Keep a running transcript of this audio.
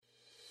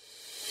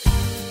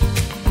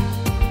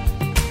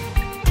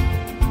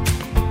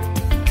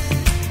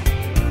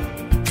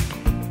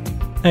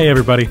Hey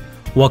everybody,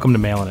 welcome to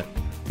Mailin' It,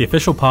 the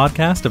official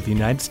podcast of the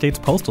United States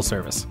Postal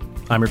Service.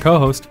 I'm your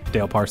co-host,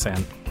 Dale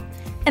Parsan.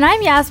 And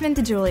I'm Yasmin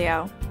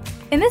DeGiulio.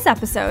 In this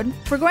episode,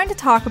 we're going to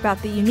talk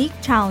about the unique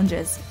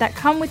challenges that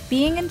come with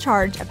being in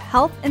charge of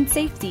health and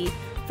safety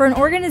for an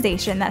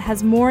organization that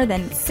has more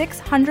than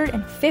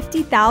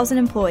 650,000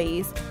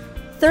 employees,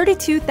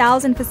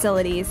 32,000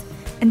 facilities,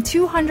 and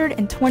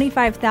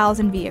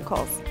 225,000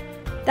 vehicles.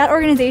 That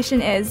organization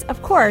is,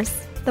 of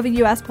course, the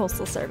U.S.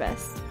 Postal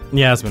Service.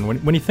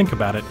 Yasmin, when you think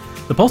about it,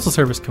 the Postal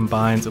Service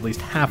combines at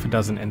least half a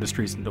dozen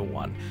industries into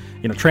one.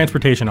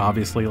 Transportation,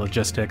 obviously,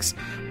 logistics,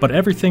 but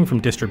everything from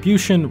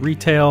distribution,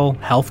 retail,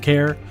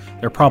 healthcare,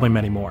 there are probably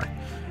many more.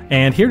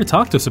 And here to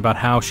talk to us about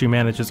how she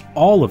manages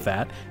all of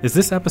that is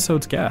this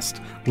episode's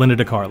guest, Linda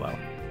DiCarlo.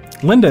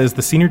 Linda is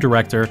the Senior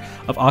Director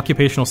of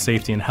Occupational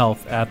Safety and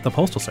Health at the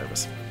Postal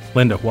Service.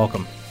 Linda,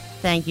 welcome.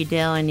 Thank you,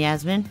 Dale and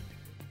Yasmin.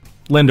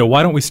 Linda,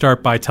 why don't we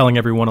start by telling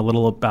everyone a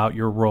little about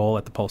your role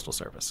at the Postal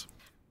Service?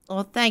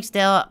 Well, thanks,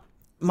 Dale.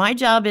 My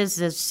job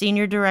is as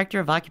Senior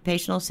Director of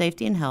Occupational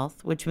Safety and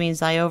Health, which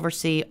means I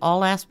oversee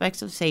all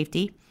aspects of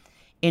safety,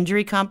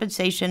 injury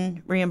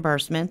compensation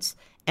reimbursements,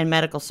 and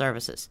medical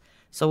services.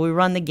 So we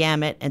run the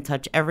gamut and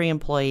touch every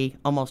employee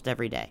almost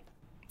every day.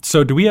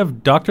 So do we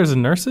have doctors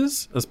and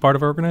nurses as part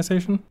of our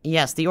organization?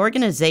 Yes, the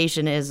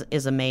organization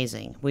is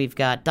amazing. We've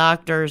got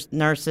doctors,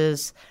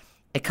 nurses,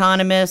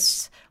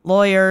 economists,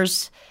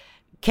 lawyers,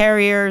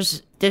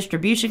 carriers,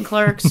 distribution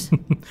clerks.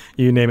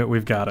 You name it,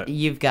 we've got it.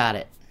 You've got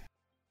it.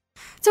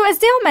 So as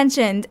Dale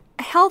mentioned,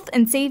 health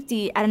and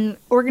safety at an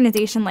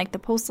organization like the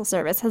Postal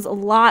Service has a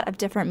lot of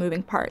different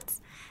moving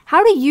parts.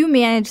 How do you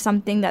manage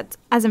something that's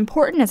as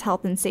important as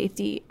health and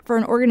safety for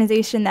an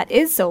organization that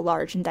is so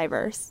large and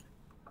diverse?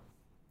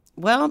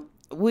 Well,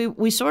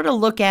 we sort of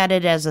look at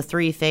it as a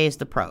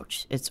three-phased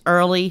approach. It's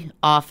early,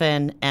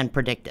 often, and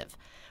predictive.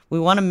 We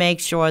want to make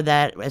sure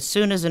that as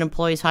soon as an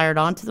employee is hired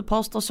onto the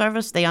Postal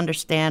Service, they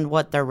understand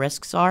what their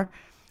risks are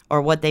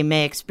or what they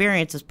may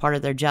experience as part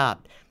of their job.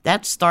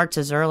 That starts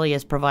as early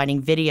as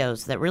providing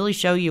videos that really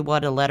show you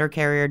what a letter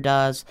carrier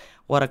does,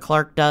 what a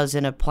clerk does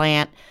in a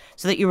plant,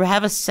 so that you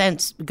have a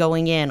sense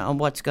going in on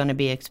what's going to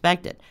be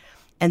expected.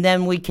 And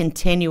then we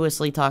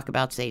continuously talk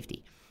about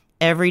safety.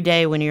 Every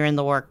day when you're in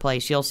the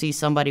workplace, you'll see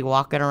somebody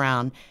walking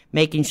around,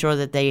 making sure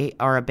that they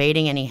are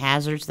abating any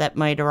hazards that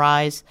might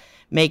arise,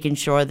 making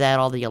sure that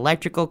all the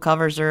electrical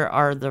covers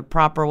are the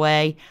proper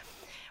way.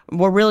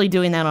 We're really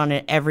doing that on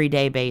an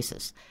everyday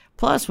basis.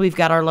 Plus, we've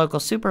got our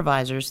local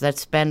supervisors that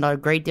spend a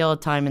great deal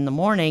of time in the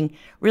morning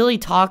really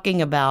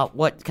talking about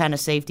what kind of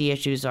safety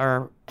issues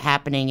are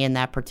happening in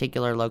that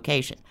particular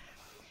location.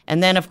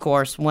 And then, of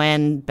course,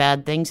 when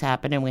bad things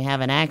happen and we have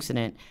an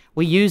accident,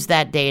 we use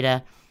that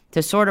data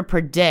to sort of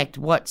predict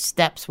what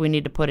steps we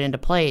need to put into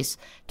place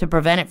to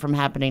prevent it from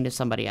happening to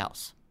somebody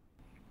else.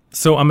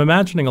 So I'm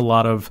imagining a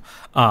lot of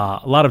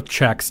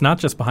checks, not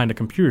just behind a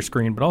computer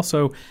screen, but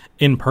also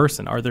in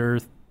person. Are there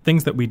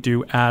things that we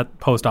do at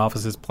post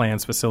offices,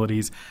 plants,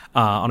 facilities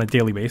on a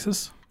daily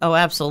basis? Oh,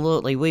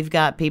 absolutely. We've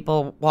got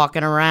people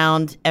walking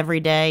around every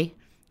day,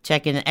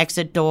 checking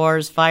exit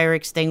doors, fire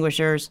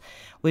extinguishers.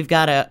 We've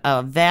got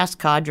a vast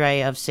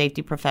cadre of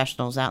safety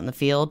professionals out in the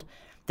field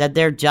that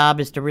their job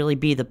is to really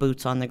be the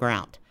boots on the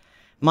ground.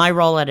 My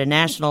role at a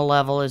national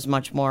level is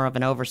much more of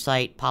an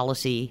oversight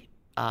policy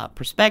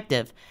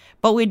perspective,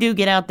 but we do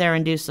get out there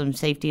and do some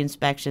safety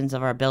inspections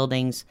of our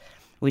buildings.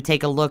 We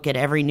take a look at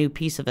every new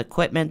piece of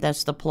equipment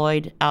that's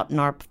deployed out in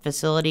our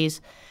facilities.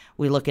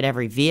 We look at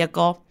every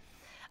vehicle.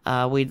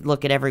 We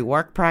look at every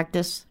work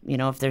practice.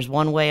 If there's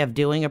one way of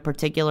doing a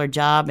particular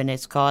job and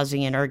it's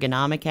causing an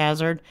ergonomic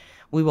hazard,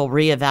 we will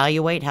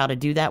reevaluate how to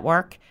do that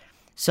work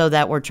so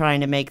that we're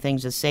trying to make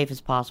things as safe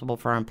as possible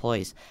for our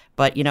employees.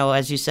 But,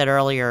 as you said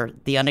earlier,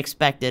 the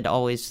unexpected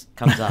always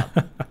comes up.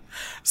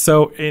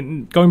 So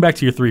going back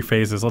to your three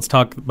phases, let's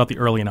talk about the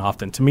early and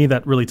often. To me,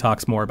 that really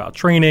talks more about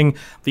training,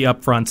 the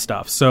upfront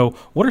stuff. So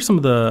what are some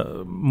of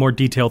the more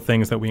detailed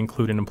things that we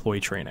include in employee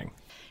training?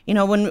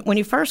 When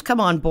you first come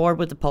on board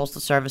with the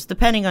Postal Service,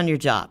 depending on your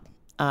job,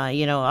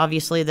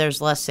 obviously there's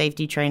less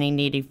safety training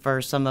needed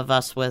for some of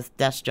us with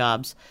desk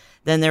jobs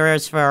than there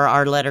is for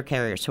our letter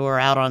carriers who are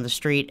out on the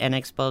street and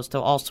exposed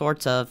to all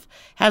sorts of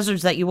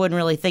hazards that you wouldn't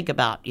really think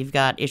about. You've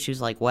got issues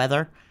like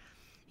weather,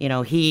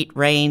 heat,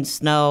 rain,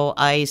 snow,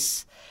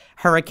 ice,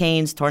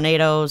 hurricanes,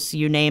 tornadoes,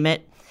 you name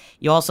it.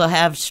 You also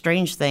have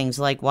strange things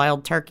like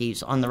wild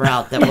turkeys on the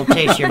route that will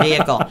chase your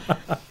vehicle.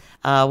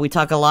 We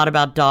talk a lot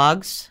about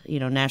dogs.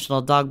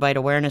 National Dog Bite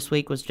Awareness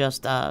Week was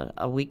just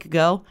a week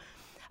ago.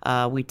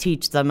 We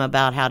teach them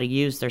about how to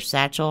use their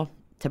satchel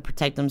to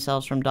protect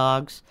themselves from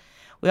dogs.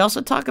 We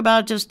also talk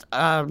about just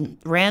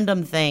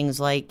random things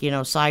like,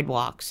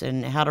 sidewalks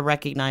and how to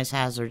recognize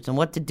hazards and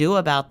what to do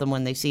about them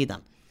when they see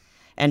them.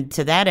 And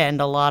to that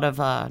end, a lot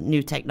of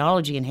new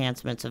technology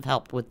enhancements have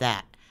helped with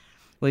that.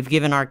 We've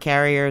given our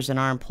carriers and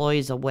our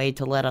employees a way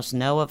to let us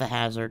know of a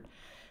hazard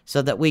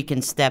so that we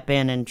can step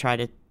in and try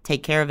to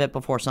take care of it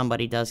before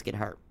somebody does get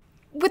hurt.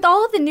 With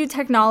all of the new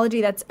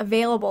technology that's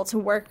available to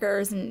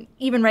workers and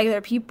even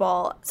regular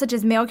people, such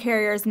as mail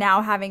carriers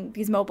now having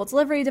these mobile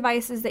delivery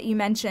devices that you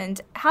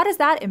mentioned, how does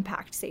that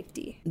impact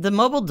safety? The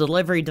mobile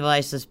delivery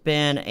device has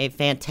been a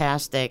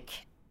fantastic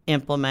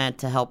implement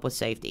to help with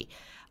safety.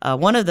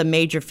 One of the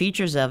major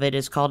features of it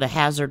is called a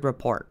hazard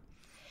report.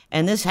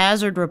 And this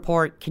hazard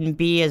report can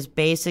be as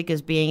basic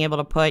as being able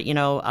to put,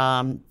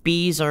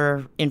 bees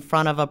are in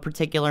front of a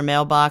particular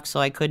mailbox, so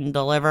I couldn't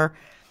deliver.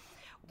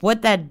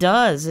 What that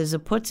does is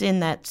it puts in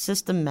that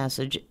system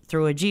message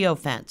through a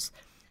geofence.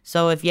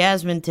 So if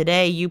Yasmin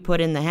today you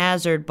put in the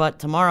hazard, but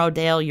tomorrow,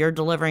 Dale, you're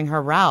delivering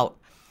her route,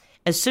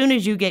 as soon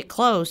as you get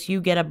close,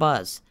 you get a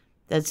buzz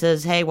that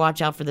says, hey,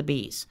 watch out for the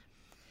bees.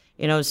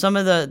 Some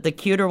of the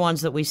cuter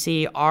ones that we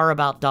see are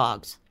about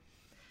dogs.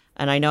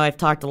 And I know I've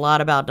talked a lot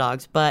about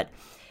dogs, but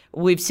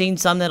we've seen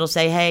some that'll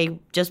say, hey,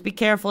 just be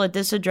careful at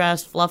this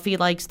address. Fluffy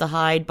likes to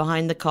hide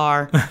behind the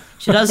car.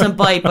 She doesn't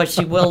bite, but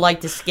she will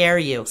like to scare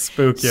you.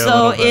 Spook you.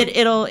 So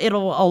it'll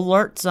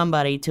alert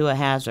somebody to a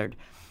hazard.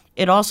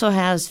 It also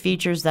has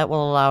features that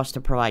will allow us to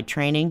provide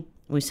training.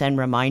 We send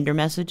reminder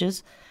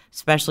messages,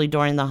 especially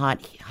during the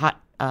hot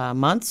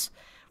months.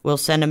 We'll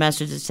send a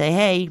message to say,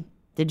 hey,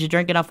 did you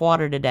drink enough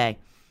water today?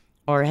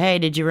 Or, hey,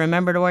 did you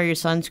remember to wear your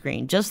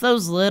sunscreen? Just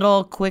those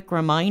little quick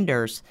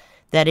reminders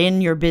that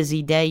in your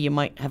busy day you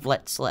might have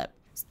let slip.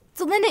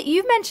 So, Linda,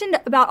 you've mentioned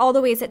about all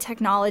the ways that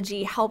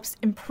technology helps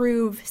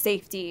improve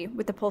safety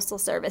with the Postal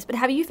Service, but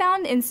have you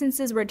found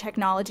instances where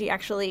technology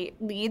actually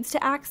leads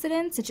to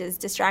accidents, such as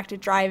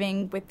distracted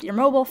driving with your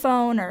mobile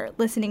phone or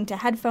listening to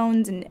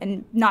headphones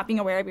and not being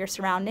aware of your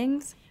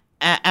surroundings?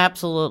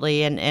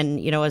 Absolutely. And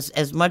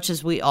as much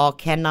as we all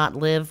cannot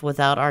live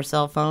without our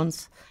cell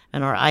phones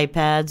and our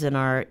iPads and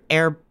our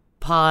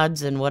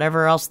AirPods and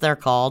whatever else they're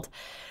called,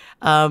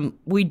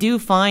 we do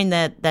find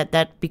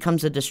that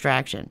becomes a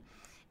distraction.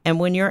 And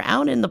when you're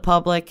out in the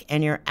public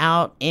and you're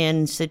out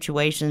in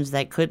situations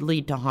that could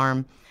lead to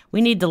harm,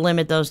 we need to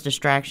limit those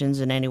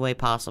distractions in any way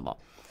possible.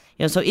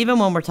 So even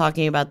when we're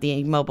talking about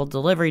the mobile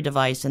delivery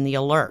device and the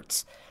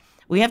alerts,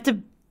 we have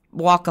to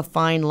walk a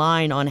fine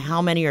line on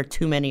how many are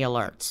too many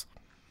alerts,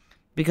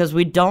 because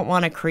we don't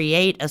want to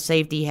create a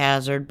safety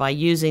hazard by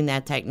using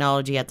that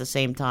technology at the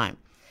same time.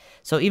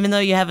 So even though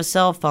you have a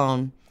cell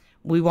phone,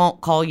 we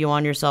won't call you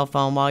on your cell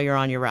phone while you're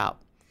on your route.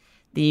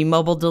 The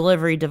mobile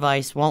delivery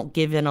device won't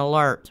give an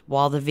alert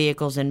while the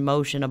vehicle's in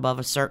motion above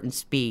a certain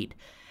speed,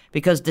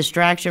 because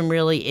distraction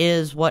really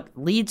is what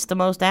leads to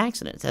most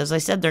accidents. As I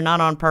said, they're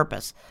not on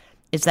purpose.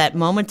 It's that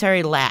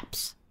momentary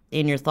lapse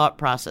in your thought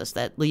process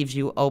that leaves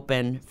you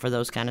open for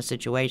those kind of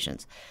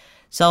situations.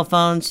 Cell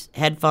phones,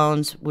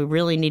 headphones, we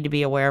really need to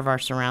be aware of our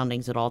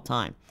surroundings at all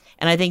time.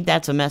 And I think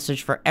that's a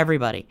message for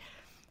everybody.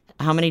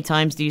 How many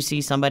times do you see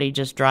somebody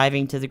just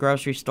driving to the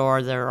grocery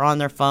store, they're on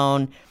their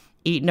phone,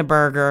 eating a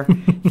burger,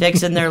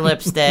 fixing their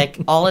lipstick,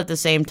 all at the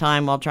same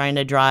time while trying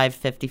to drive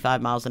 55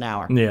 miles an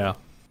hour? Yeah.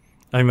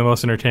 I think the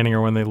most entertaining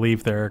are when they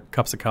leave their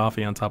cups of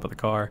coffee on top of the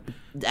car.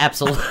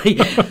 Absolutely.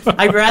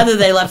 I'd rather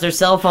they left their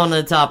cell phone on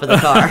the top of the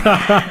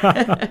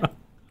car.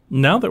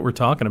 Now that we're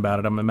talking about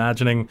it, I'm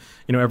imagining,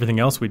 everything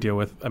else we deal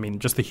with. I mean,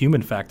 just the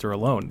human factor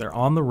alone. They're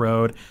on the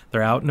road,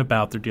 they're out and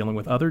about, they're dealing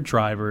with other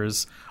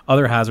drivers,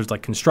 other hazards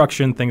like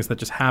construction, things that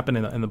just happen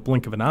in the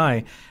blink of an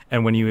eye.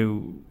 And when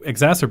you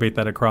exacerbate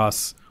that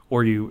across,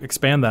 or you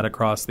expand that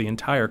across the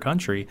entire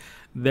country,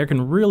 there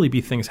can really be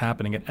things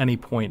happening at any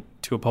point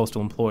to a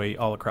postal employee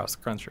all across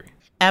the country.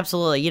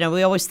 Absolutely.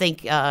 We always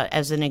think,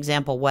 as an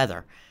example,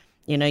 weather.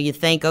 You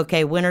think,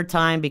 okay,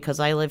 wintertime, because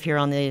I live here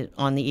on the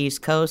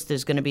East Coast,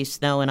 there's going to be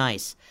snow and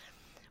ice.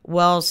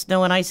 Well,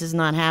 snow and ice is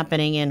not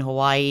happening in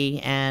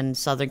Hawaii and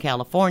Southern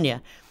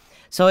California.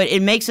 So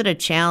it makes it a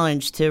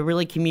challenge to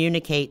really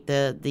communicate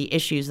the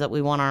issues that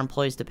we want our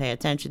employees to pay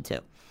attention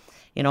to.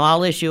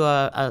 I'll issue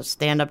a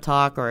stand-up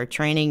talk or a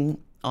training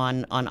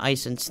on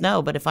ice and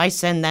snow, but if I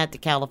send that to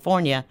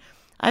California,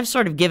 I've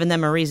sort of given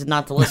them a reason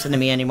not to listen to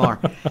me anymore.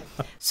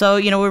 So,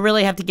 we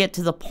really have to get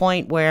to the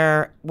point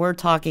where we're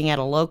talking at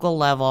a local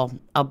level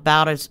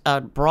about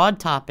a broad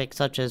topic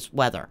such as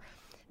weather.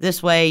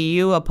 This way,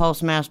 you, a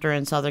postmaster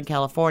in Southern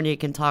California,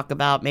 can talk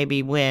about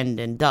maybe wind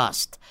and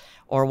dust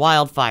or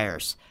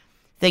wildfires,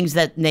 things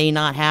that may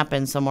not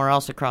happen somewhere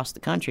else across the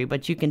country,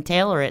 but you can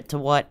tailor it to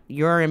what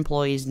your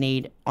employees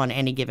need on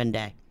any given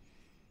day.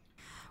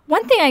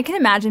 One thing I can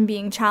imagine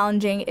being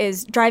challenging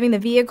is driving the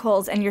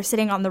vehicles and you're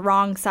sitting on the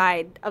wrong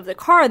side of the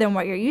car than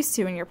what you're used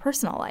to in your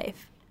personal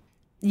life.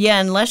 Yeah,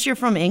 unless you're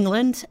from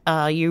England,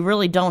 you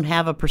really don't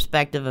have a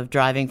perspective of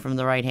driving from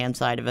the right-hand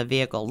side of a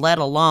vehicle, let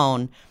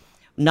alone,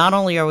 not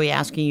only are we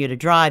asking you to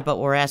drive, but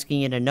we're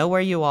asking you to know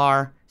where you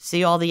are,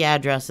 see all the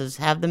addresses,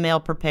 have the mail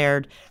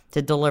prepared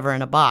to deliver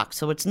in a box.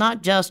 So it's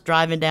not just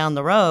driving down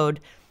the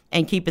road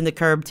and keeping the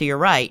curb to your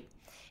right.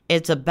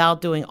 It's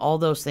about doing all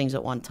those things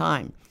at one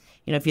time.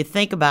 If you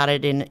think about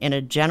it, in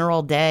a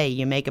general day,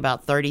 you make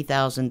about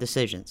 30,000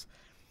 decisions.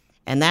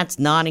 And that's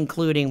not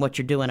including what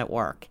you're doing at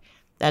work.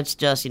 That's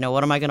just,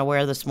 what am I going to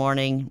wear this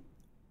morning?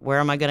 Where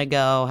am I going to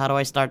go? How do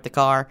I start the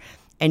car?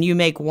 and you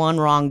make one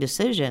wrong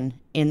decision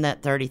in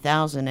that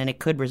 30,000 and it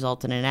could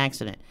result in an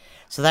accident.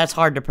 So that's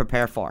hard to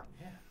prepare for.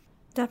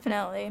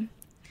 Definitely.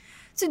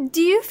 So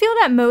do you feel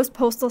that most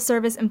Postal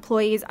Service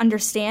employees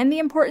understand the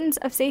importance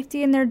of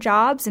safety in their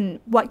jobs and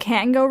what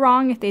can go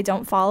wrong if they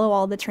don't follow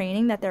all the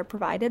training that they're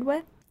provided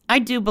with? I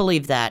do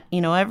believe that.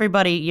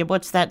 Everybody,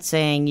 what's that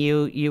saying?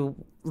 You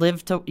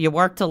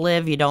work to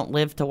live, you don't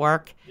live to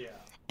work. Yeah.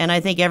 And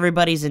I think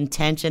everybody's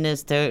intention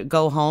is to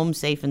go home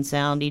safe and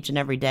sound each and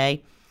every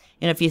day.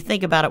 And if you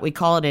think about it, we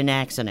call it an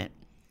accident.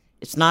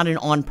 It's not an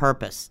on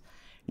purpose.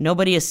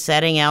 Nobody is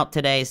setting out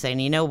today saying,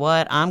 you know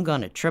what, I'm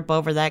going to trip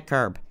over that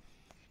curb.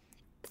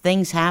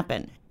 Things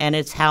happen, and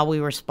it's how we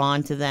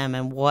respond to them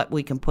and what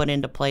we can put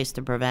into place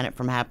to prevent it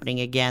from happening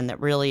again that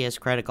really is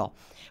critical.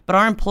 But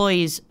our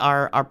employees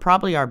are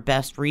probably our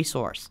best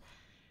resource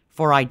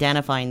for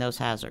identifying those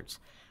hazards.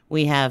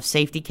 We have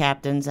safety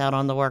captains out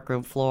on the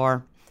workroom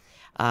floor.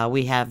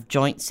 We have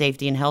joint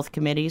safety and health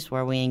committees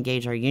where we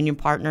engage our union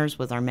partners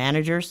with our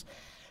managers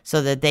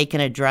so that they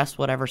can address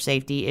whatever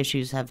safety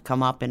issues have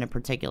come up in a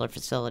particular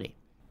facility.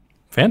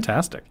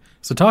 Fantastic.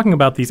 So talking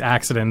about these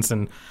accidents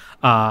and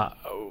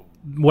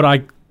what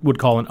I would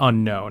call an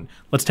unknown,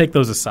 let's take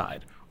those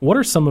aside. What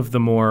are some of the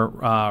more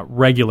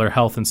regular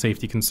health and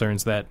safety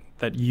concerns that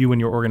you and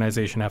your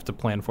organization have to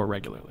plan for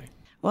regularly?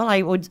 Well,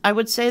 I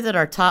would say that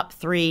our top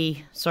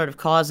three sort of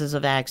causes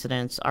of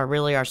accidents are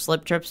really our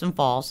slip, trips, and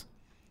falls,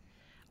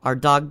 our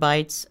dog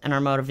bites, and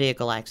our motor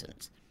vehicle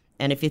accidents.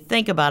 And if you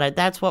think about it,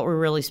 that's what we're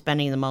really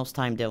spending the most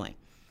time doing.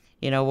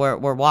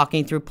 We're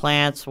walking through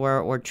plants,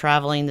 we're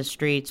traveling the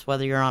streets,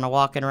 whether you're on a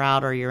walking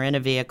route or you're in a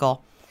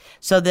vehicle,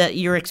 so that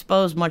you're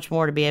exposed much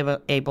more to be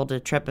able to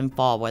trip and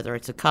fall, whether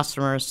it's a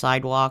customer,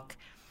 sidewalk,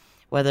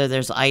 whether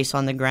there's ice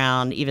on the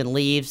ground, even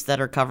leaves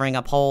that are covering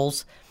up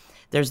holes.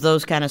 There's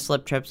those kind of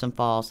slip, trips, and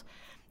falls.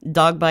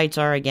 Dog bites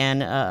are,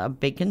 again, a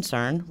big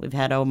concern. We've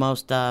had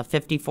almost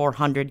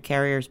 5,400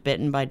 carriers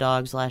bitten by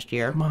dogs last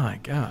year. My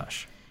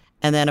gosh.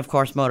 And then, of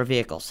course, motor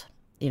vehicles.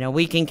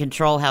 We can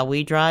control how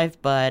we drive,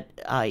 but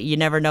you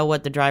never know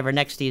what the driver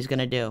next to you is going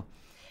to do.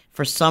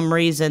 For some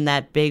reason,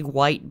 that big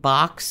white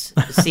box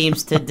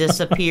seems to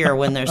disappear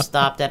when they're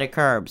stopped at a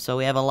curb. So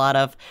we have a lot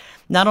of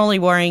not only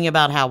worrying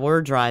about how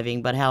we're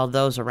driving, but how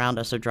those around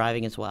us are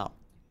driving as well.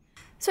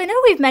 So I know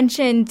we've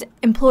mentioned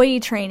employee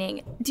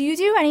training. Do you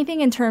do anything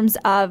in terms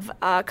of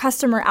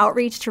customer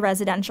outreach to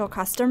residential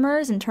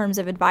customers in terms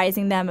of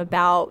advising them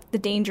about the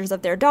dangers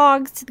of their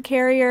dogs to the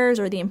carriers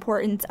or the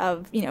importance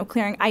of,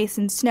 clearing ice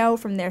and snow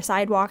from their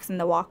sidewalks and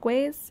the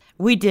walkways?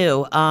 We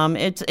do.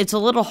 It's a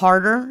little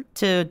harder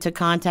to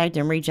contact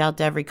and reach out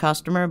to every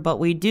customer, but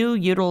we do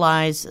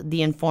utilize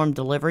the Informed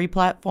Delivery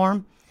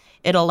platform.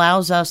 It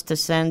allows us to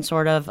send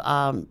sort of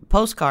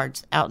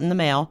postcards out in the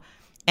mail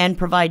and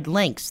provide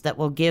links that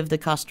will give the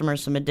customer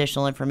some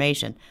additional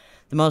information.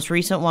 The most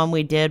recent one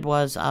we did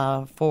was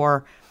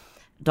for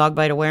Dog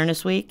Bite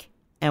Awareness Week,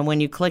 and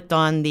when you clicked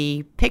on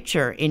the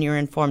picture in your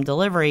Informed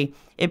Delivery,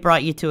 it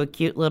brought you to a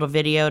cute little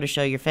video to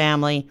show your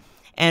family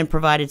and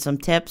provided some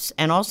tips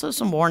and also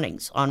some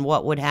warnings on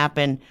what would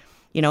happen,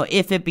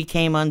 if it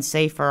became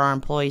unsafe for our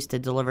employees to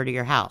deliver to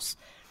your house.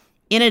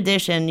 In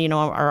addition,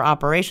 our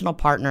operational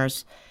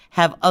partners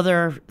have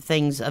other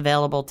things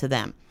available to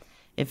them.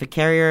 If a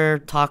carrier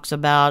talks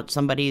about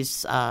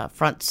somebody's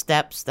front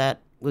steps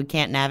that we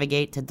can't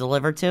navigate to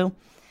deliver to,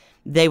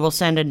 they will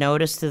send a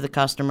notice to the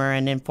customer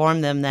and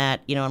inform them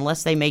that,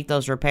 unless they make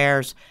those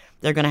repairs,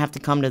 they're going to have to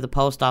come to the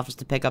post office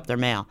to pick up their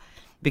mail,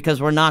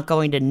 because we're not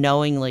going to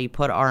knowingly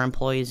put our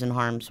employees in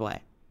harm's way.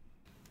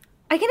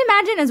 I can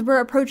imagine as we're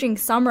approaching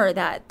summer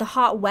that the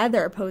hot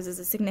weather poses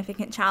a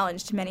significant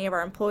challenge to many of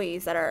our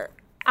employees that are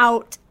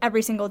out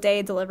every single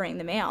day delivering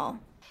the mail.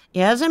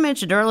 Yeah, as I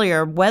mentioned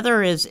earlier,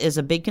 weather is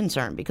a big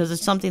concern because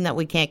it's something that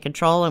we can't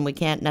control and we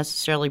can't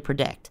necessarily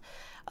predict.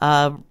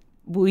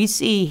 We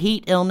see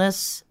heat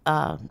illness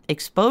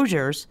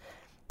exposures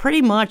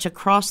pretty much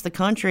across the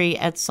country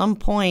at some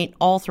point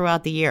all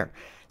throughout the year.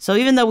 So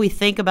even though we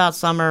think about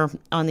summer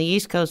on the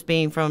East Coast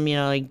being from,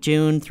 like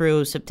June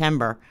through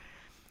September,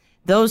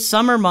 those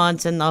summer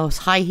months and those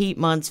high heat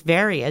months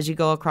vary as you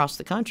go across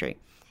the country,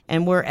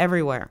 and we're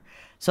everywhere.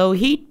 So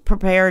heat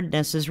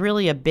preparedness is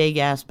really a big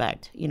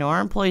aspect. Our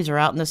employees are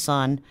out in the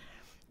sun.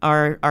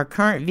 Our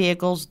current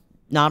vehicles,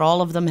 not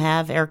all of them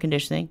have air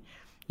conditioning.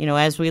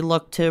 As we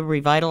look to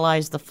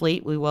revitalize the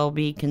fleet, we will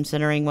be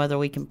considering whether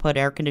we can put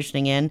air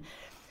conditioning in.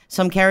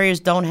 Some carriers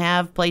don't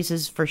have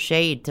places for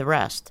shade to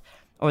rest,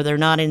 or they're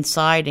not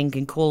inside and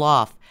can cool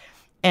off.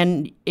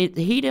 And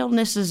heat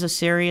illness is a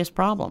serious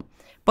problem.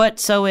 But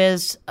so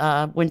is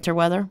winter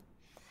weather,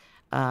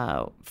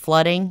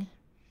 flooding,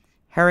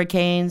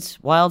 hurricanes,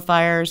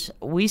 wildfires.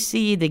 We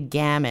see the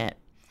gamut,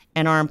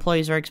 and our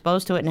employees are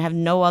exposed to it and have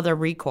no other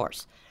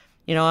recourse.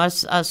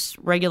 Us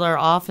regular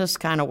office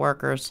kind of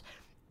workers,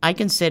 I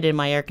can sit in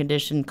my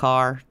air-conditioned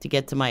car to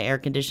get to my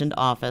air-conditioned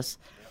office,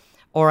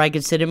 or I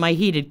can sit in my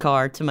heated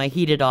car to my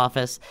heated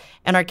office,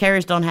 and our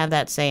carriers don't have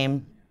that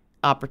same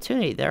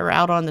opportunity. They're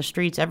out on the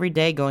streets every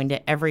day going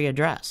to every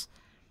address.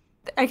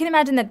 I can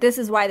imagine that this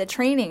is why the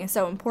training is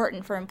so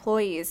important for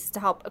employees,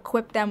 to help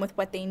equip them with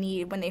what they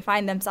need when they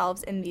find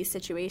themselves in these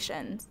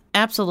situations.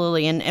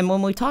 Absolutely. And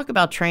when we talk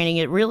about training,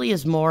 it really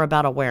is more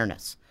about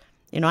awareness.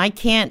 I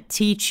can't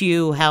teach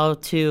you how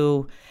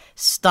to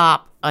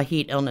stop a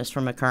heat illness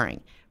from occurring,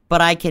 but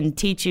I can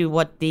teach you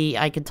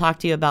I can talk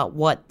to you about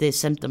what the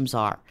symptoms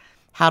are,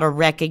 how to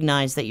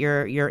recognize that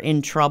you're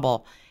in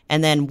trouble,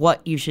 and then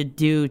what you should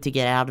do to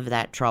get out of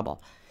that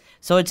trouble.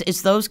 So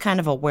it's those kind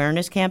of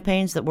awareness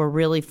campaigns that we're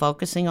really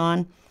focusing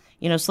on.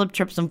 Slip,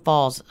 trips, and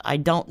falls. I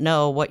don't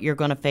know what you're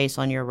going to face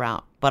on your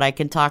route, but I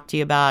can talk to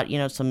you about,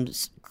 some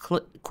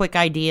quick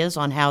ideas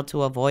on how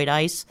to avoid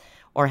ice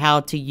or how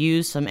to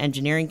use some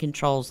engineering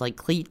controls like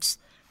cleats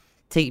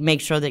to make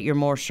sure that you're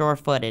more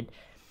sure-footed.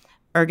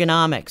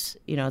 Ergonomics.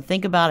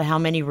 Think about how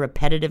many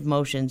repetitive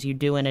motions you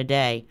do in a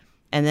day,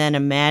 and then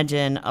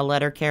imagine a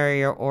letter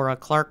carrier or a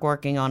clerk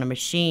working on a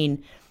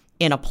machine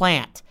in a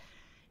plant.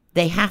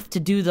 They have to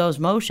do those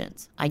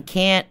motions. I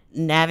can't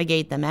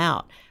navigate them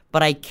out,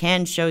 but I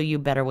can show you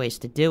better ways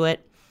to do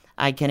it.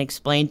 I can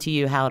explain to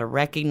you how to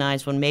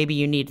recognize when maybe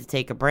you need to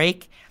take a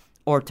break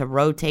or to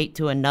rotate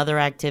to another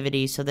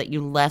activity so that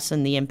you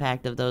lessen the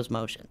impact of those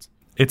motions.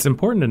 It's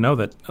important to know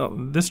that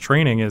this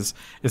training is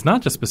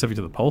not just specific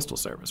to the Postal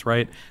Service,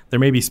 right? There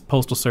may be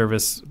Postal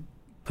Service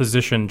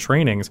position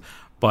trainings,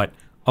 but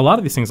a lot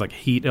of these things like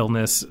heat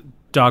illness,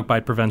 dog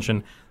bite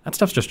prevention, that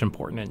stuff's just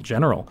important in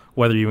general,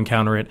 whether you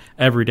encounter it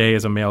every day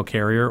as a mail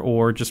carrier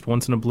or just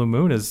once in a blue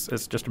moon as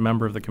just a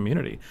member of the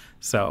community.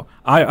 So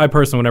I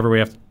personally, whenever we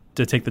have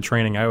to take the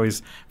training, I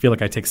always feel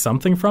like I take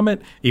something from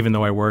it, even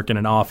though I work in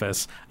an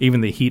office. Even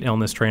the heat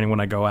illness training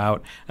when I go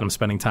out and I'm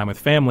spending time with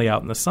family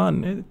out in the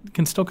sun, it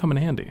can still come in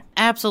handy.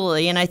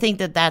 Absolutely, and I think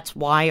that that's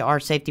why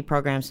our safety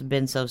programs have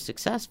been so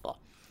successful,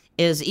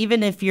 is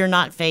even if you're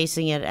not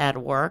facing it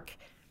at work,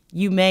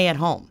 you may at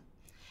home.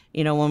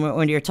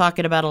 When you're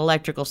talking about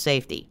electrical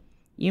safety,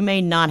 you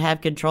may not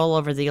have control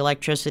over the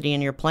electricity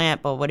in your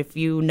plant, but what if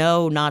you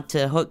know not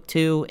to hook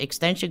two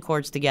extension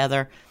cords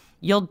together,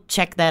 you'll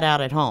check that out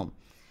at home.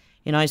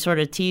 I sort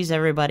of tease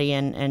everybody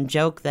and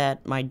joke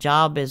that my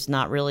job is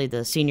not really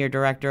the Senior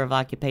Director of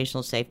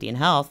Occupational Safety and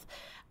Health.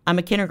 I'm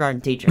a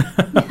kindergarten teacher.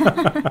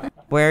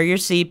 Wear your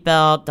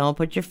seatbelt. Don't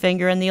put your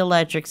finger in the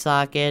electric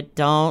socket.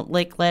 Don't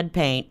lick lead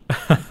paint.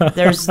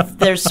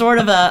 There's sort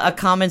of a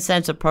common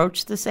sense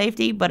approach to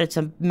safety, but it's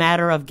a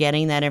matter of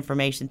getting that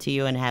information to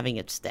you and having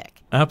it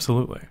stick.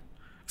 Absolutely.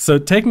 So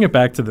taking it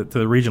back to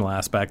the regional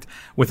aspect,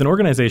 with an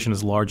organization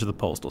as large as the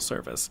Postal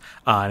Service,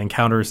 it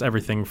encounters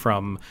everything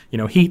from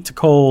heat to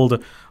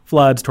cold,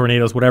 floods,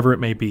 tornadoes, whatever it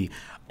may be.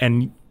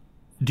 And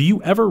do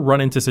you ever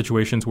run into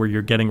situations where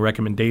you're getting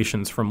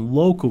recommendations from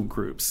local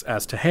groups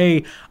as to,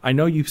 hey, I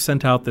know you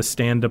sent out this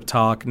stand-up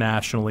talk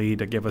nationally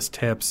to give us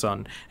tips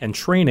on and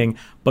training,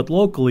 but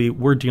locally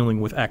we're dealing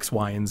with X,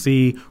 Y, and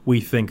Z.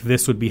 We think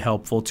this would be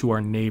helpful to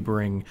our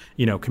neighboring,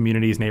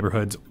 communities,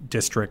 neighborhoods,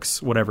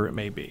 districts, whatever it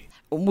may be.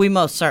 We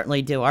most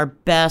certainly do. Our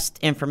best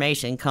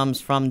information comes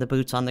from the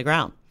boots on the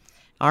ground.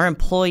 Our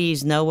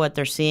employees know what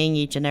they're seeing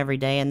each and every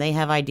day, and they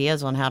have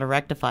ideas on how to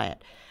rectify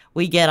it.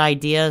 We get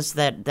ideas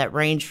that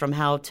range from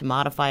how to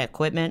modify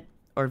equipment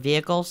or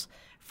vehicles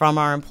from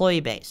our employee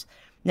base.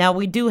 Now,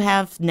 we do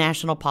have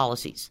national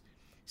policies.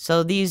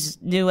 So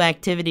these new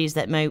activities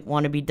that might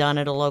want to be done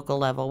at a local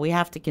level, we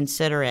have to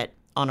consider it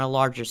on a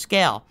larger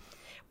scale.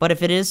 But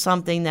if it is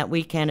something that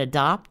we can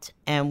adopt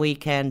and we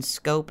can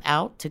scope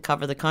out to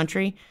cover the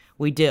country,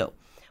 we do.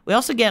 We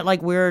also get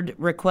weird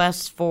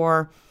requests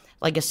for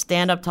a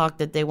stand-up talk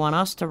that they want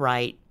us to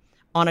write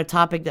on a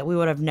topic that we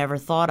would have never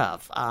thought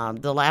of.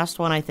 The last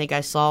one I think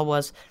I saw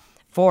was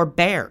for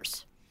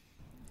bears.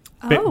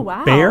 Oh,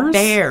 wow. Bears?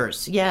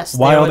 Bears, yes.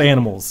 Wild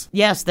animals.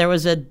 Yes, there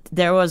was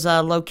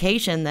a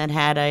location that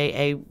had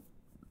a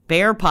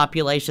bear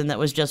population that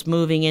was just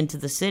moving into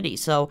the city.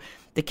 So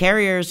the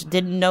carriers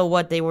didn't know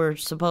what they were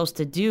supposed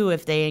to do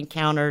if they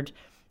encountered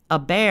a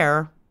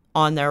bear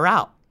on their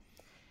route.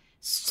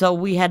 So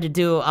we had to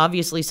do,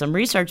 obviously, some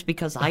research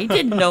because I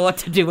didn't know what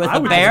to do with a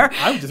bear.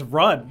 I would just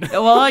run.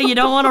 Well, you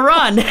don't want to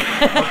run.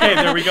 Okay,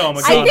 there we go. I'm a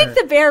I goner. think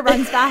the bear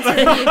runs faster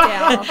than you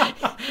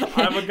do.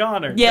 I'm a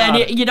goner. Yeah,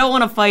 and you don't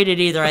want to fight it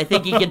either. I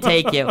think he can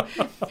take you.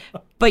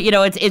 But,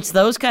 it's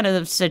those kind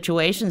of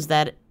situations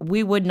that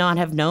we would not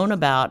have known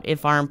about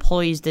if our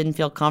employees didn't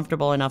feel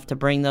comfortable enough to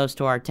bring those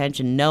to our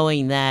attention,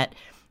 knowing that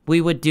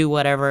we would do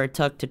whatever it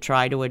took to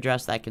try to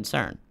address that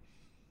concern.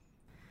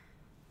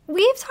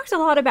 We've talked a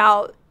lot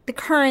about the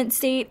current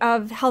state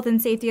of health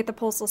and safety at the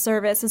Postal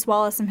Service, as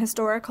well as some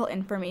historical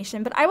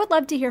information. But I would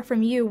love to hear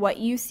from you what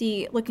you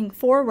see looking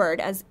forward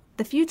as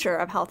the future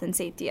of health and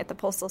safety at the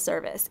Postal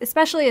Service,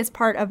 especially as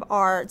part of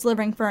our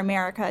Delivering for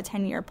America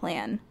 10-year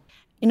plan.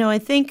 I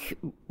think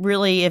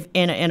really if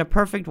in a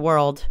perfect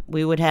world,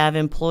 we would have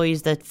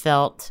employees that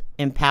felt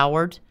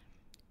empowered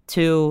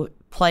to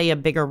play a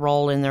bigger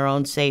role in their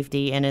own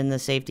safety and in the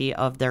safety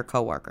of their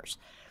coworkers.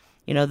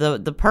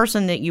 The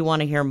person that you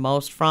want to hear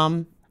most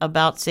from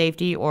about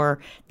safety or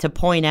to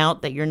point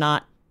out that you're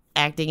not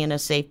acting in a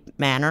safe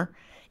manner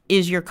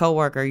is your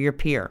coworker, your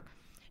peer.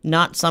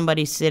 not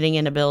somebody sitting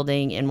in a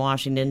building in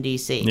Washington,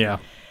 D.C. Yeah.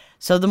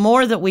 So the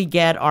more that we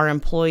get our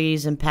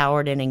employees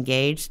empowered and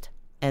engaged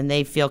and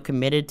they feel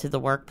committed to the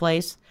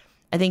workplace,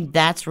 I think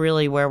that's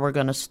really where we're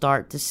going to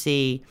start to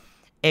see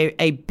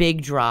a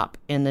big drop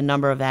in the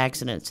number of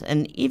accidents.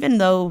 And even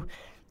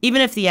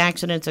if the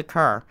accidents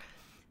occur,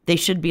 they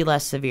should be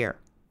less severe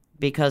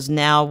because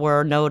now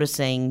we're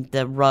noticing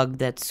the rug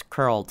that's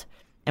curled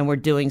and we're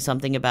doing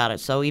something about it.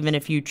 So even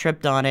if you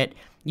tripped on it,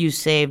 you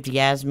saved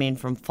Yasmin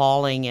from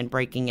falling and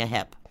breaking a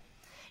hip.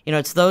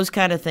 It's those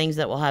kind of things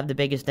that will have the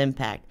biggest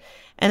impact.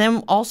 And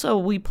then also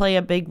we play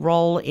a big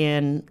role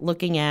in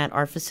looking at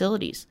our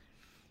facilities.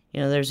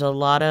 There's a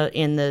lot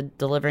in the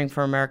Delivering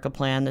for America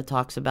plan that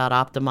talks about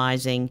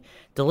optimizing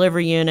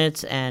delivery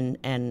units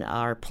and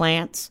our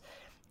plants.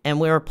 And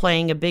we're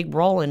playing a big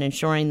role in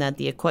ensuring that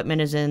the equipment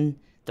is in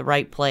the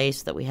right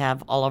place, that we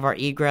have all of our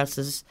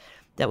egresses,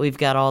 that we've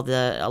got all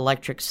the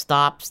electric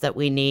stops that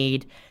we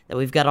need, that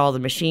we've got all the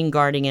machine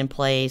guarding in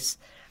place,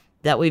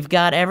 that we've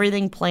got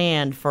everything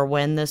planned for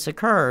when this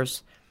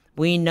occurs.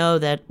 We know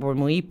that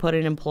when we put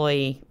an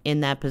employee in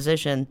that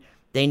position,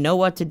 they know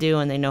what to do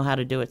and they know how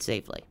to do it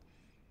safely.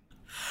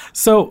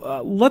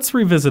 So let's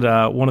revisit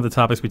one of the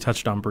topics we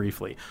touched on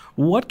briefly.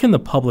 What can the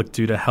public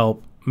do to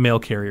help mail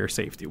carrier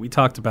safety? We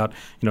talked about,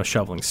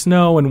 shoveling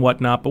snow and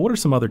whatnot, but what are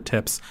some other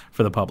tips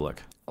for the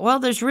public? Well,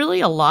 there's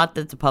really a lot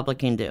that the public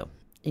can do.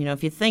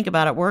 If you think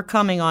about it, we're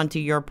coming onto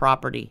your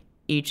property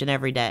each and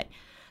every day.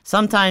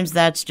 Sometimes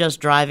that's just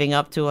driving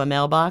up to a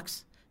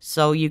mailbox,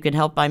 so you can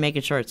help by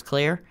making sure it's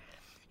clear.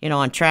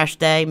 On trash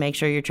day, make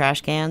sure your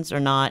trash cans are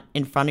not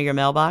in front of your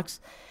mailbox.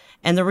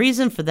 And the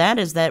reason for that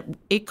is that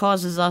it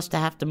causes us to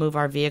have to move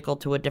our vehicle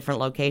to a different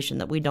location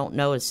that we don't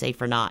know is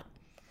safe or not.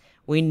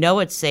 We know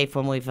it's safe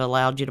when we've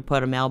allowed you to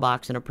put a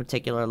mailbox in a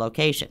particular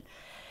location.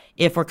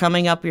 If we're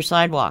coming up your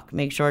sidewalk,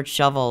 make sure it's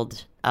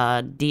shoveled,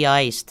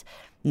 de-iced,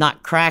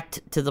 not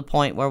cracked to the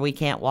point where we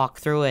can't walk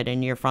through it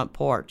in your front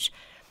porch.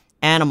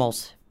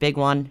 Animals, big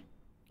one.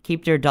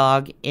 Keep your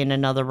dog in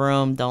another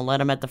room. Don't let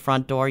them at the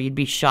front door. You'd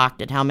be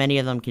shocked at how many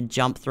of them can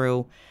jump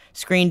through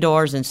screen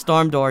doors and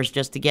storm doors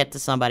just to get to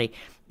somebody.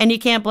 And you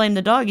can't blame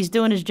the dog. He's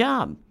doing his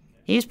job.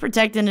 He's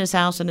protecting his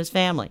house and his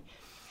family.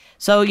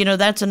 So,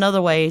 that's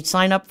another way.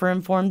 Sign up for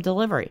informed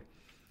delivery.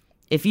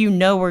 If you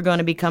know we're going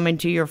to be coming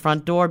to your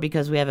front door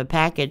because we have a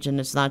package and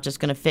it's not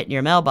just going to fit in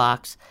your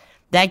mailbox,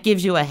 that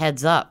gives you a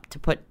heads up to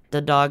put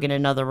the dog in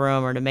another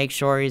room or to make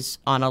sure he's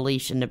on a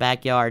leash in the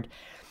backyard.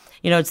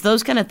 It's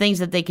those kind of things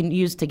that they can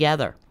use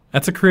together.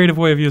 That's a creative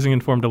way of using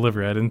informed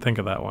delivery. I didn't think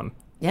of that one.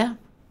 Yeah.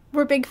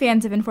 We're big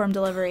fans of informed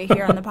delivery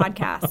here on the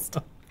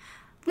podcast.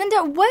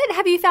 Linda, what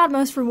have you found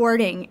most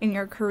rewarding in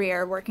your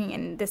career working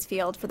in this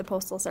field for the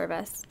Postal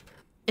Service?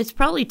 It's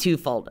probably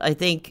twofold. I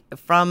think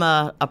from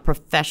a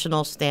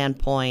professional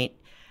standpoint,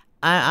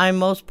 I'm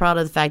most proud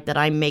of the fact that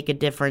I make a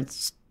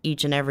difference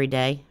each and every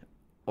day,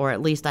 or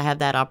at least I have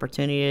that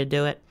opportunity to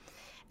do it.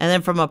 And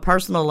then from a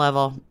personal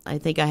level, I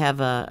think I have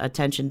a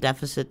attention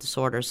deficit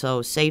disorder.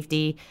 So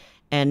safety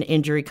and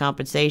injury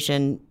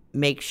compensation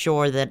make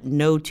sure that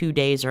no 2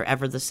 days are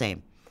ever the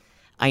same.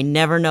 I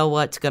never know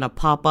what's going to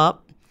pop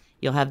up.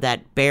 You'll have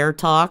that bear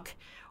talk,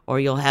 or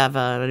you'll have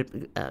a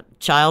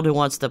child who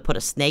wants to put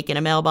a snake in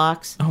a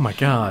mailbox. Oh, my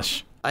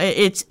gosh.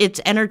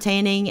 It's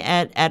entertaining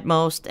at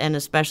most, and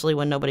especially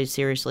when nobody's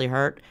seriously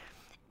hurt.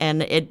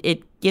 And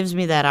it gives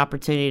me that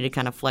opportunity to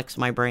kind of flex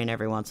my brain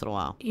every once in a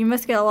while. You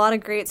must get a lot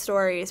of great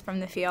stories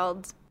from the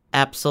field.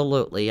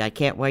 Absolutely. I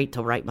can't wait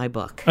to write my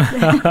book.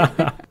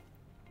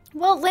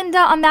 Well, Linda,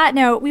 on that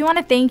note, we want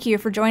to thank you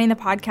for joining the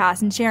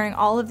podcast and sharing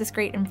all of this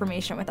great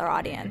information with our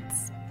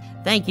audience.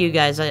 Thank you,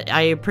 guys.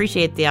 I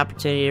appreciate the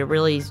opportunity to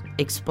really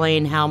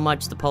explain how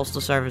much the Postal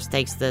Service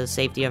takes the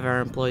safety of our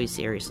employees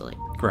seriously.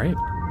 Great.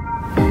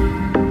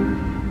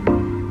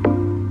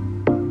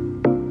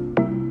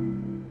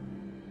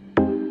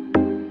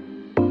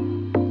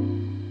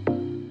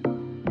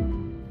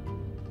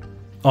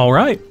 All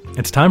right,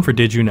 it's time for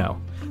Did You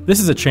Know? This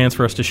is a chance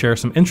for us to share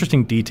some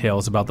interesting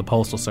details about the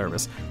Postal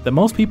Service that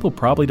most people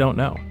probably don't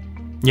know.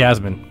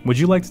 Yasmin, would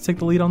you like to take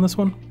the lead on this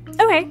one?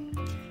 Okay.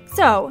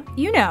 So,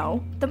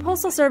 the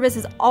Postal Service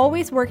is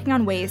always working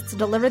on ways to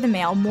deliver the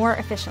mail more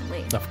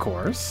efficiently. Of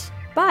course.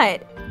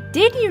 But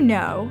did you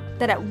know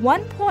that at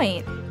one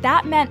point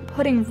that meant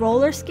putting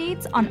roller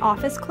skates on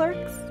office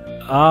clerks?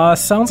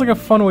 Sounds like a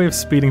fun way of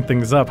speeding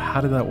things up.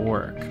 How did that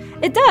work?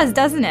 It does,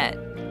 doesn't it?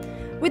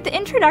 With the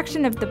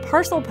introduction of the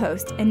parcel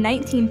post in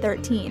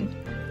 1913,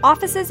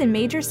 offices in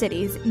major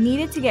cities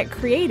needed to get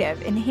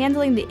creative in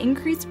handling the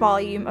increased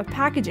volume of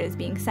packages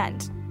being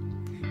sent.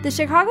 The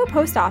Chicago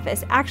Post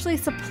Office actually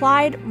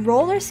supplied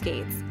roller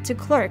skates to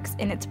clerks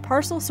in its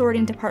parcel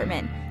sorting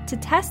department to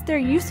test their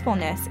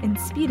usefulness in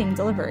speeding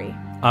delivery.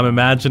 I'm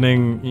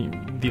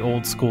imagining the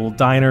old school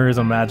diners,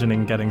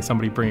 imagining getting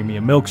somebody bringing me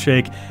a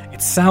milkshake.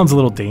 It sounds a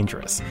little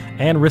dangerous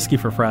and risky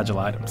for fragile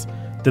items.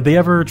 Did they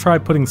ever try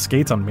putting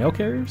skates on mail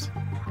carriers?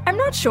 I'm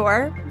not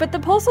sure, but the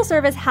Postal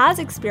Service has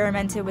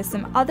experimented with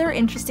some other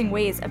interesting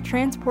ways of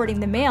transporting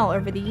the mail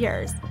over the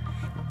years.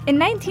 In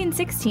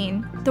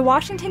 1916, the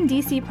Washington,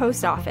 D.C.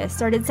 Post Office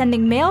started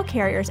sending mail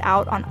carriers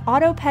out on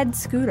Autoped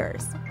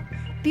scooters.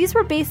 These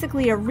were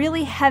basically a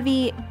really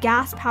heavy,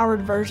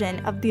 gas-powered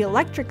version of the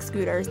electric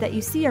scooters that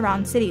you see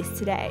around cities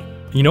today.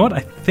 You know what? I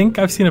think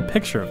I've seen a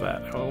picture of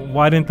that.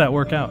 Why didn't that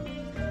work out?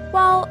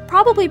 Well,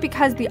 probably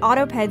because the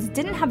Autopeds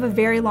didn't have a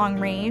very long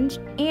range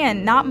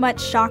and not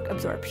much shock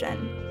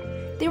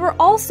absorption. They were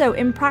also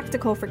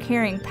impractical for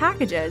carrying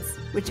packages,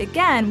 which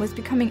again was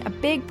becoming a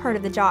big part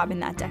of the job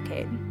in that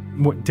decade.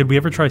 Did we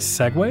ever try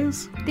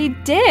Segways? They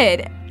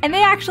did, and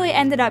they actually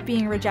ended up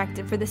being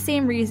rejected for the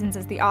same reasons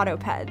as the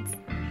Autopeds.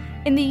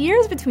 In the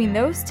years between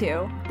those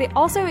two, they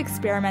also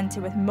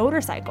experimented with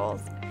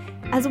motorcycles,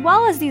 as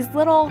well as these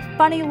little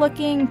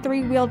funny-looking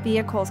three-wheeled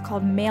vehicles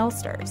called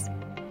mailsters.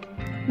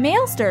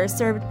 Mailsters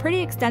served pretty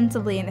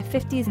extensively in the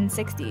 50s and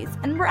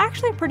 60s and were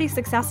actually pretty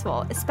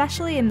successful,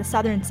 especially in the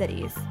southern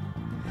cities.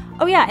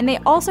 Oh yeah, and they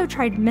also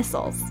tried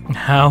missiles.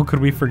 How could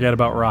we forget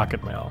about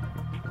rocket mail?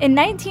 In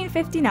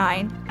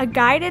 1959, a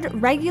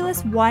guided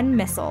Regulus I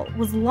missile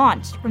was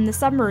launched from the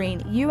submarine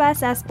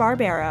USS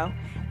Barbaro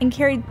and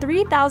carried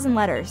 3,000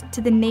 letters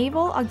to the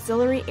Naval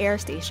Auxiliary Air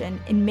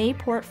Station in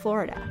Mayport,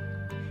 Florida.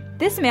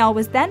 This mail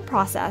was then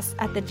processed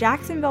at the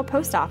Jacksonville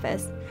Post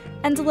Office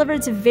and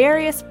delivered to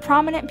various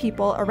prominent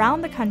people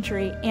around the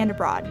country and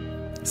abroad.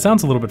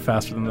 Sounds a little bit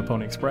faster than the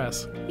Pony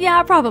Express.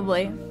 Yeah,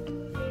 probably.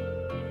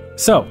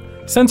 So,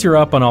 since you're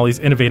up on all these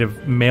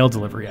innovative mail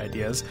delivery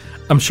ideas,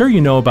 I'm sure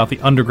you know about the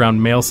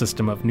underground mail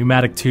system of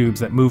pneumatic tubes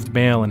that moved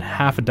mail in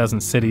half a dozen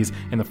cities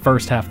in the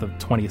first half of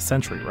the 20th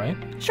century, right?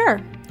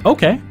 Sure.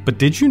 Okay, but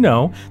did you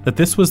know that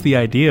this was the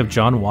idea of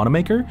John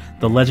Wanamaker,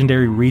 the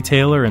legendary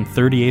retailer and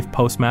 38th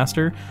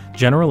Postmaster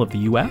General of the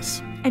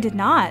U.S.? I did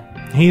not.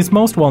 He's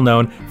most well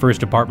known for his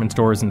department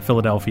stores in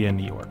Philadelphia and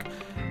New York.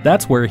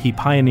 That's where he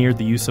pioneered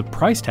the use of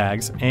price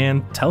tags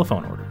and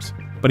telephone orders.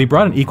 But he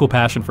brought an equal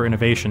passion for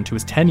innovation to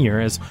his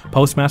tenure as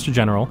Postmaster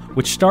General,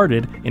 which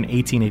started in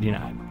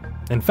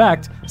 1889. In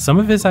fact, some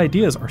of his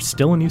ideas are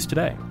still in use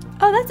today.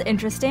 Oh, that's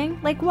interesting.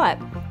 Like what?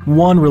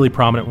 One really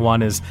prominent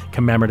one is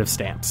commemorative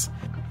stamps.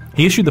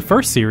 He issued the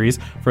first series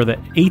for the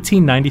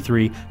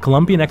 1893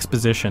 Columbian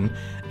Exposition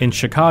in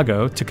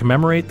Chicago to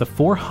commemorate the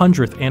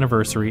 400th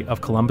anniversary of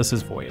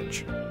Columbus's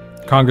voyage.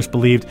 Congress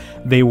believed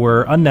they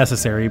were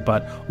unnecessary,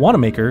 but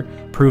Wanamaker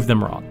proved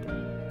them wrong.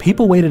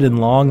 People waited in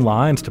long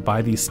lines to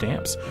buy these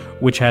stamps,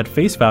 which had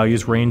face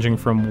values ranging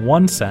from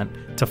 1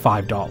 cent to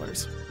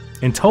 $5.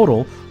 In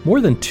total, more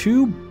than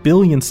 2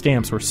 billion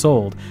stamps were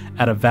sold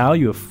at a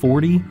value of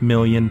 $40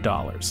 million.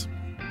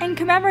 And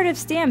commemorative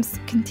stamps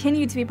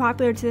continue to be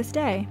popular to this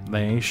day.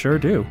 They sure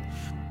do.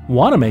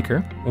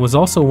 Wanamaker was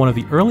also one of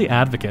the early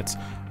advocates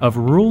of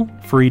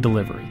rule-free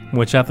delivery,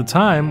 which at the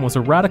time was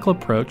a radical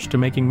approach to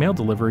making mail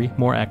delivery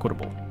more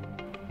equitable.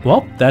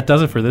 Well, that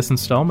does it for this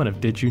installment of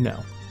Did You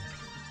Know?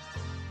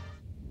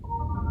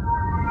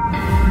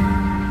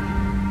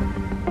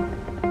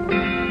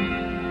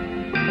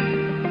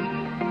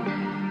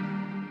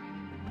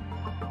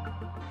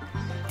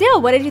 Dale,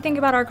 what did you think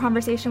about our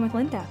conversation with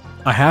Linda?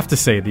 I have to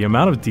say, the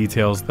amount of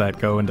details that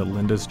go into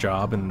Linda's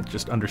job and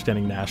just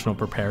understanding national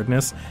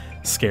preparedness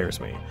scares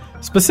me.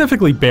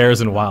 Specifically bears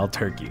and wild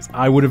turkeys.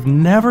 I would have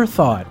never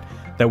thought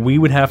that we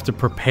would have to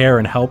prepare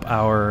and help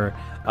our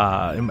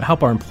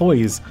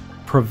employees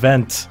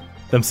prevent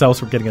themselves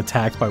from getting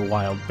attacked by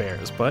wild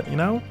bears. But,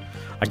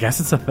 I guess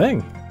it's a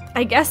thing.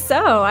 I guess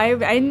so.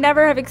 I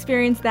never have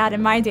experienced that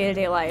in my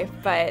day-to-day life,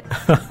 but...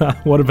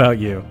 What about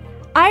you?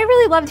 I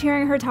really loved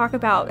hearing her talk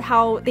about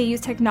how they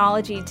use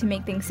technology to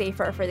make things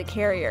safer for the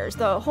carriers.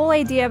 The whole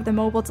idea of the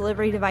mobile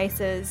delivery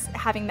devices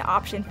having the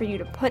option for you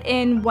to put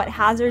in what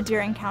hazards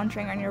you're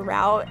encountering on your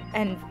route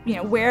and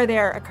where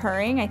they're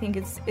occurring, I think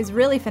is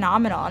really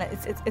phenomenal, and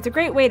it's a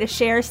great way to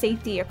share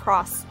safety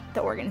across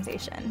the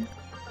organization.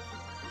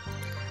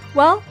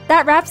 Well,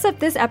 that wraps up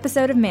this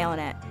episode of Mailin'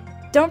 It.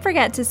 Don't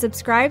forget to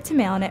subscribe to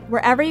Mailin' It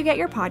wherever you get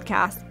your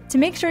podcasts to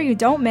make sure you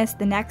don't miss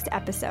the next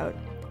episode.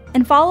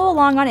 And follow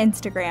along on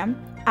Instagram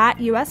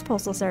 @US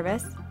Postal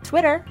Service,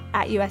 Twitter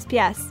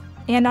 @USPS,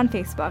 and on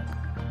Facebook.